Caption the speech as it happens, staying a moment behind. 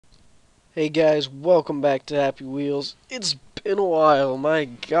Hey guys, welcome back to Happy Wheels. It's been a while, my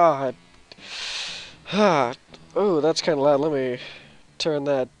god. Oh, that's kind of loud. Let me turn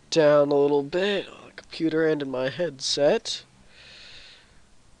that down a little bit on the computer and in my headset.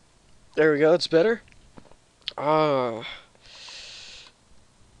 There we go, it's better. Ah,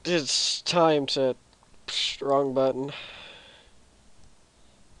 it's time to. Wrong button.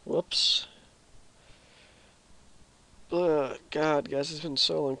 Whoops. God, guys, it's been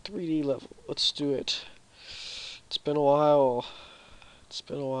so long. 3D level. Let's do it. It's been a while. It's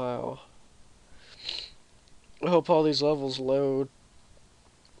been a while. I hope all these levels load.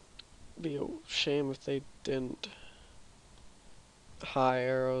 Be a shame if they didn't. Hi,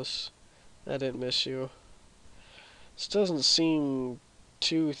 arrows. I didn't miss you. This doesn't seem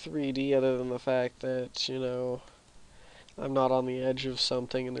too 3D other than the fact that, I'm not on the edge of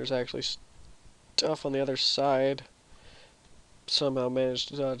something and there's actually stuff on the other side. Somehow managed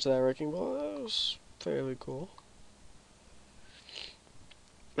to dodge that wrecking ball. That was fairly cool.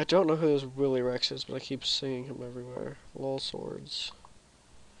 I don't know who this Willy Rex is, but I keep seeing him everywhere. Lol swords.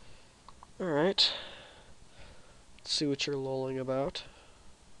 Alright. Let's see what you're lolling about.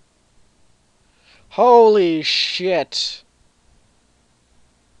 Holy shit!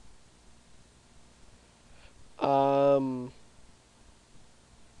 Um...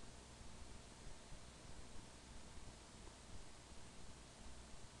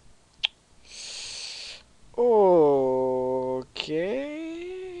 Okay.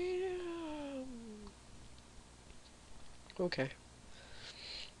 Okay.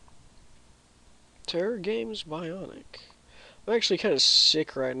 Terror Games Bionic. I'm actually kind of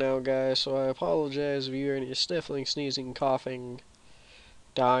sick right now, guys, so I apologize if you hear any sniffling, sneezing, coughing,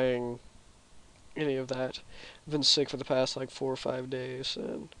 dying, any of that. I've been sick for the past like 4 or 5 days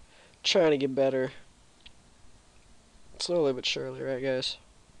and trying to get better. Slowly but surely, right, guys?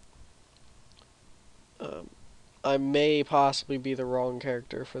 Um, I may possibly be the wrong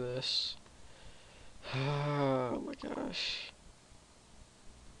character for this. Oh my gosh.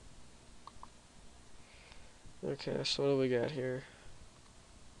 Okay, so what do we got here?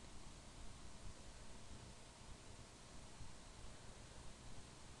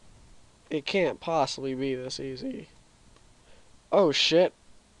 It can't possibly be this easy. Oh shit.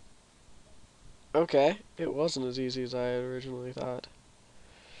 Okay, it wasn't as easy as I had originally thought.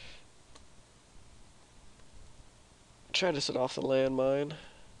 Try to set off the landmine.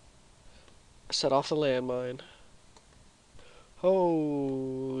 Set off the landmine.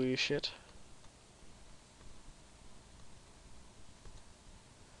 Holy shit.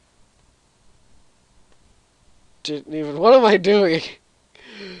 Didn't even. What am I doing?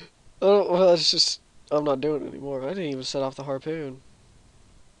 Oh, well, it's just. I'm not doing it anymore. I didn't even set off the harpoon.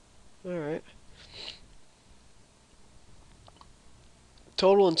 Alright.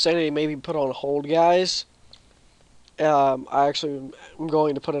 Total Insanity may be put on hold, guys. I actually am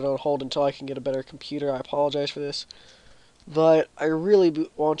going to put it on hold until I can get a better computer. I apologize for this. But I really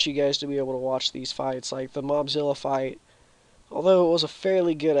want you guys to be able to watch these fights. Like the Mobzilla fight. Although it was a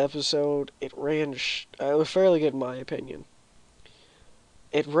fairly good episode, it was fairly good in my opinion.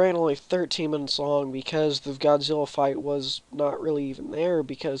 It ran only 13 minutes long because the Godzilla fight was not really even there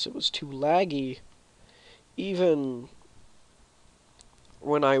because it was too laggy. Even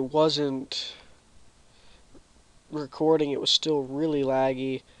when I wasn't recording, it was still really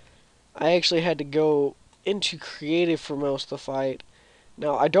laggy. I actually had to go into creative for most of the fight.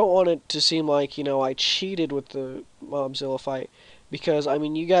 Now, I don't want it to seem like, I cheated with the Mobzilla fight. Because, I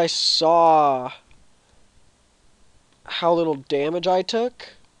mean, you guys saw how little damage I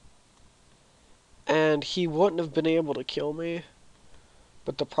took. And he wouldn't have been able to kill me.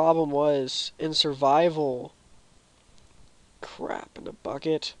 But the problem was, in survival, crap in a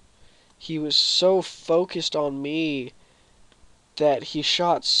bucket, he was so focused on me that he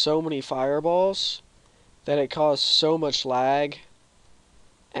shot so many fireballs that it caused so much lag,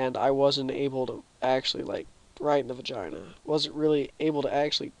 and I wasn't able to actually, like, right in the vagina. Wasn't really able to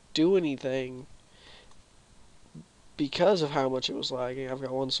actually do anything because of how much it was lagging. I've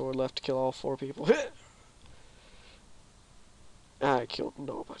got one sword left to kill all 4 people. I killed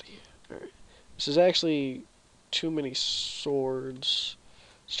nobody. Alright. This is actually too many swords.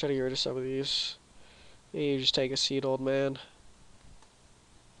 Let's try to get rid of some of these. You just take a seat, old man.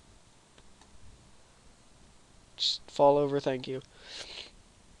 Just fall over, thank you.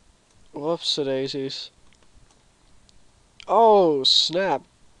 Whoops, daisies. Oh, snap.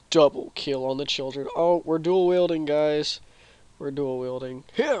 Double kill on the children. Oh, we're dual wielding, guys. We're dual wielding.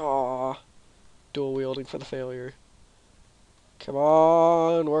 Yeah. Dual wielding for the failure. Come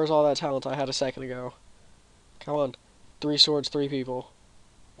on. Where's all that talent I had a second ago? Come on. 3 swords, 3 people.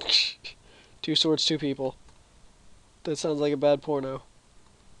 Two swords, two people. That sounds like a bad porno.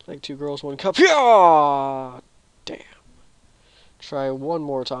 Like two girls, one cup. Yeah! Damn. Try one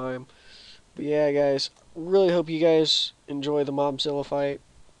more time. But yeah, guys, really hope you guys enjoy the Mobzilla fight.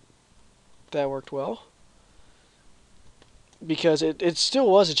 That worked well. Because it still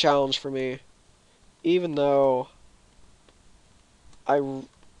was a challenge for me. Even though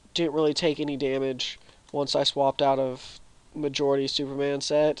didn't really take any damage once I swapped out of majority Superman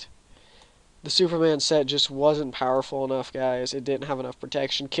set. The Superman set just wasn't powerful enough, guys. It didn't have enough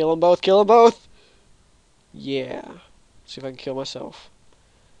protection. Kill them both! Kill them both! Yeah. See if I can kill myself.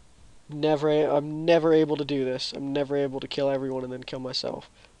 I'm never able to do this. I'm never able to kill everyone and then kill myself.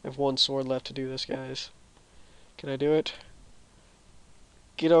 I have one sword left to do this, guys. Can I do it?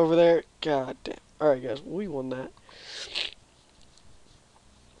 Get over there. God damn. Alright, guys. We won that.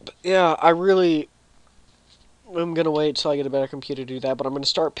 But yeah, I'm going to wait till I get a better computer to do that. But I'm going to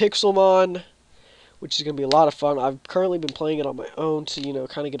start Pixelmon, which is going to be a lot of fun. I've currently been playing it on my own to,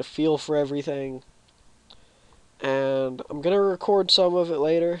 kind of get a feel for everything. And I'm going to record some of it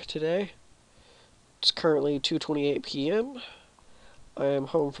later today. It's currently 2:28 p.m. I am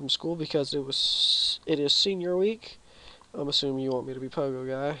home from school because it is senior week. I'm assuming you want me to be Pogo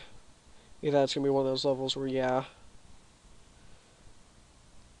guy. Yeah, that's going to be one of those levels where, yeah.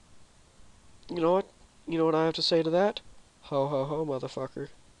 You know what? You know what I have to say to that? Ho ho ho, motherfucker.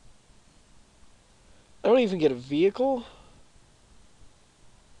 I don't even get a vehicle?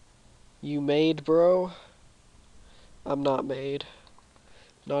 You made, bro? I'm not made.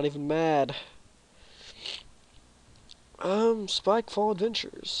 Not even mad. Spike Fall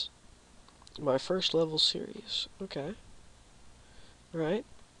Adventures. My first level series. Okay. Alright.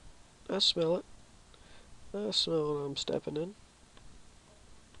 I smell it. I smell what I'm stepping in.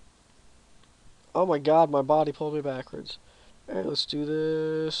 Oh my god, my body pulled me backwards. Alright, let's do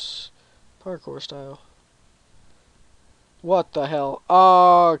this parkour style. What the hell?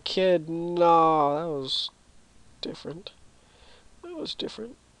 Oh, kid, no. That was different. That was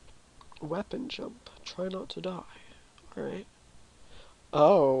different. Weapon jump. Try not to die. Alright.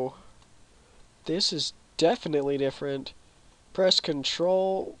 Oh. This is definitely different. Press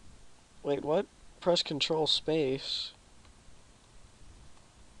control. Wait, what? Press control space.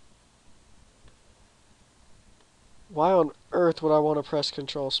 Why on earth would I want to press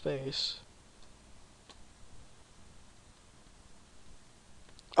control space?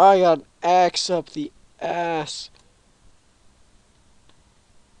 I got an axe up the ass.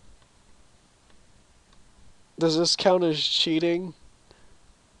 Does this count as cheating?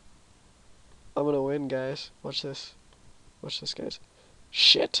 I'm gonna win, guys. Watch this. Watch this, guys.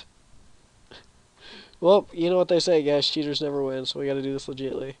 Shit. Well, you know what they say, guys. Cheaters never win, so we gotta do this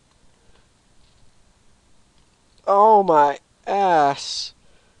legitly. Oh, my ass.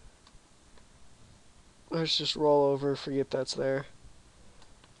 Let's just roll over. Forget that's there.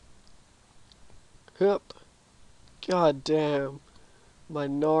 Hup. God damn. My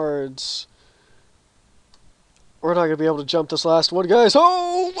nards. We're not gonna be able to jump this last one, guys.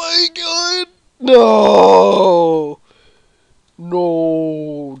 Oh, my God. No.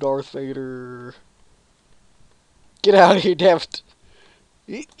 No, Darth Vader. Get out of here, damn it.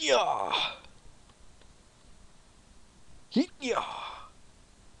 Yeah. Yeah.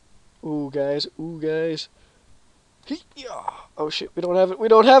 Ooh, guys. Ooh, guys. Yeah. Oh, shit. We don't have it. We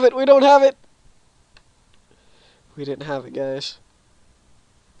don't have it. We don't have it. We didn't have it, guys.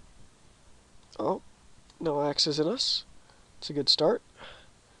 Oh. No axes in us. It's a good start.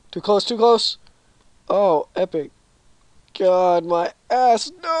 Too close. Too close. Oh, epic. God, my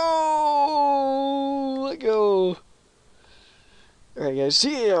ass. No. Let go. Alright, guys.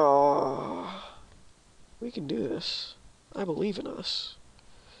 See ya. We can do this. I believe in us.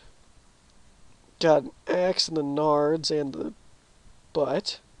 Got an axe in the nards and the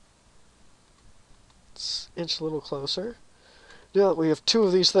butt. Let's inch a little closer. Yeah, we have two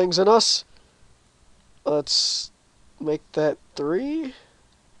of these things in us. Let's make that 3.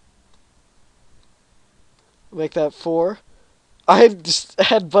 Make that 4. I just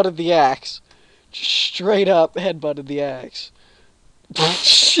headbutted the axe. Just straight up headbutted the axe.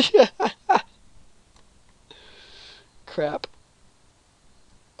 Crap.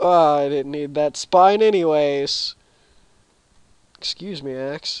 Oh, I didn't need that spine anyways. Excuse me,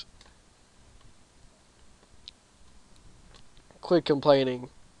 axe. Quit complaining.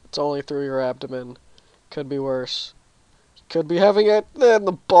 It's only through your abdomen. Could be worse. Could be having it in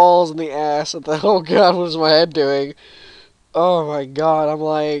the balls and the ass. And the, oh god, what is my head doing? Oh my god, I'm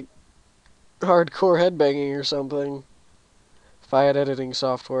like hardcore headbanging or something. If I had editing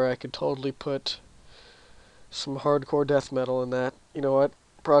software, I could totally put some hardcore death metal in that. You know what?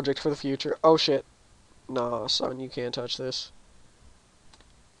 Project for the future. Oh shit. Nah, son, you can't touch this.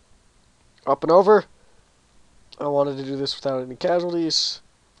 Up and over. I wanted to do this without any casualties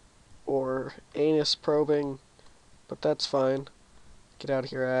or anus probing, but that's fine. Get out of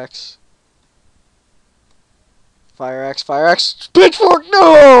here, axe. Fire axe, fire axe. Pitchfork,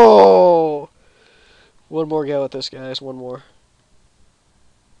 no! One more go at this, guys. One more.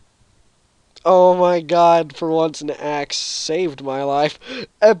 Oh my god, for once an axe saved my life.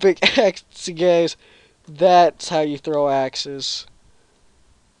 Epic axe, guys. That's how you throw axes.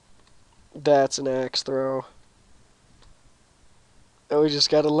 That's an axe throw. And we just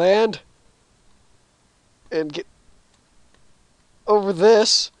gotta land and get over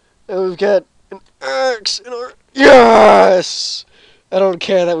this. And we've got an axe in our... Yes! I don't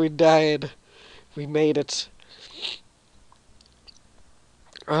care that we died. We made it.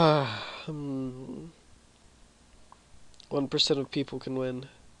 1% of people can win.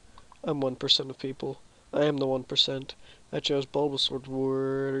 I'm 1% of people. I am the 1%. I chose Bulbasaur.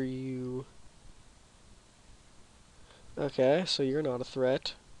 What are you? Okay, so you're not a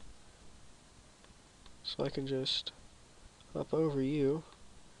threat. So I can just hop over you.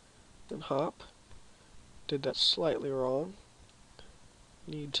 And hop. Did that slightly wrong.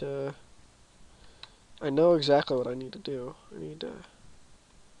 Need to... I know exactly what I need to do. I need to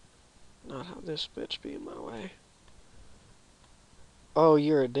not have this bitch be in my way. Oh,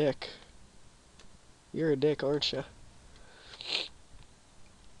 you're a dick. You're a dick, aren't you?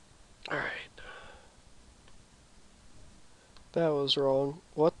 Alright. That was wrong.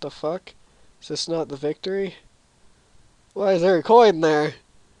 What the fuck? Is this not the victory? Why is there a coin there?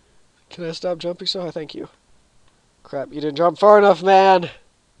 Can I stop jumping so high? Thank you. Crap, you didn't jump far enough, man!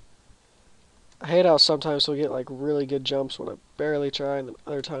 I hate how sometimes we'll get like really good jumps when I barely try, and then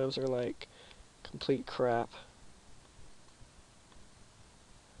other times they're like complete crap.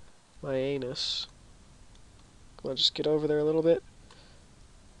 My anus. Come on, just get over there a little bit.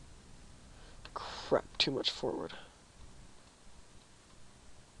 Crap, too much forward.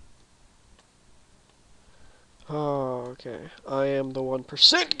 Oh, okay. I am the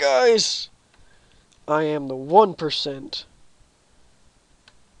 1%, guys! I am the 1%.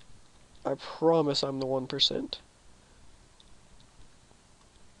 I promise I'm the 1%.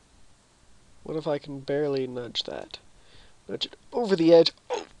 What if I can barely nudge that? Nudge it over the edge.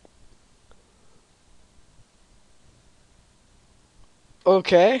 Oh.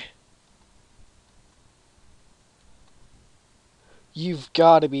 Okay. You've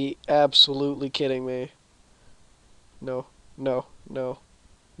got to be absolutely kidding me. No, no, no,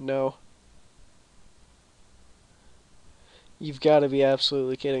 no. You've got to be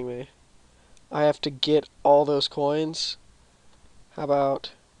absolutely kidding me. I have to get all those coins? How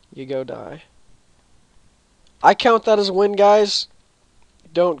about you go die? I count that as a win, guys.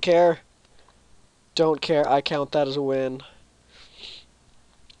 Don't care. Don't care. I count that as a win.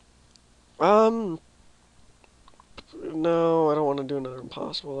 No, I don't want to do another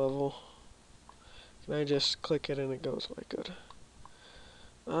impossible level. Can I just click it and it goes away? Good.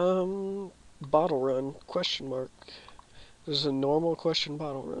 Bottle run, question mark. This is a normal question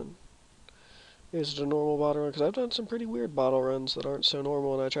bottle run. Is it a normal bottle run? Because I've done some pretty weird bottle runs that aren't so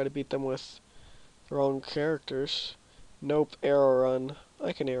normal, and I try to beat them with the wrong characters. Nope, arrow run.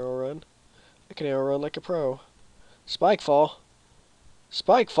 I can arrow run. I can arrow run like a pro. Spike fall.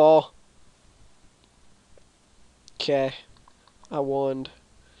 Spike fall. Okay. I won.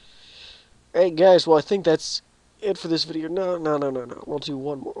 Hey guys, well I think that's it for this video. No. We'll do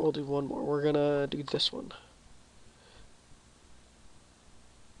one more. We're gonna do this one.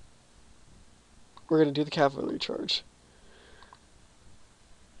 We're gonna do the cavalry charge.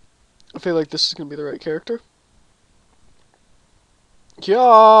 I feel like this is gonna be the right character.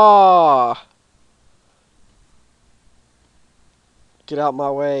 Yeah! Get out my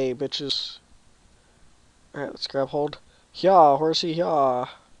way, bitches. Alright, let's grab hold. Yeah, horsey, yeah.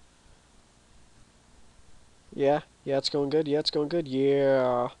 Yeah, it's going good. Yeah, it's going good.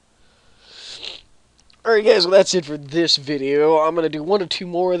 Yeah. Alright, guys, well, that's it for this video. I'm going to do 1 or 2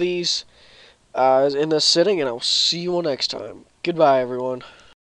 more of these in this sitting, and I'll see you all next time. Goodbye, everyone.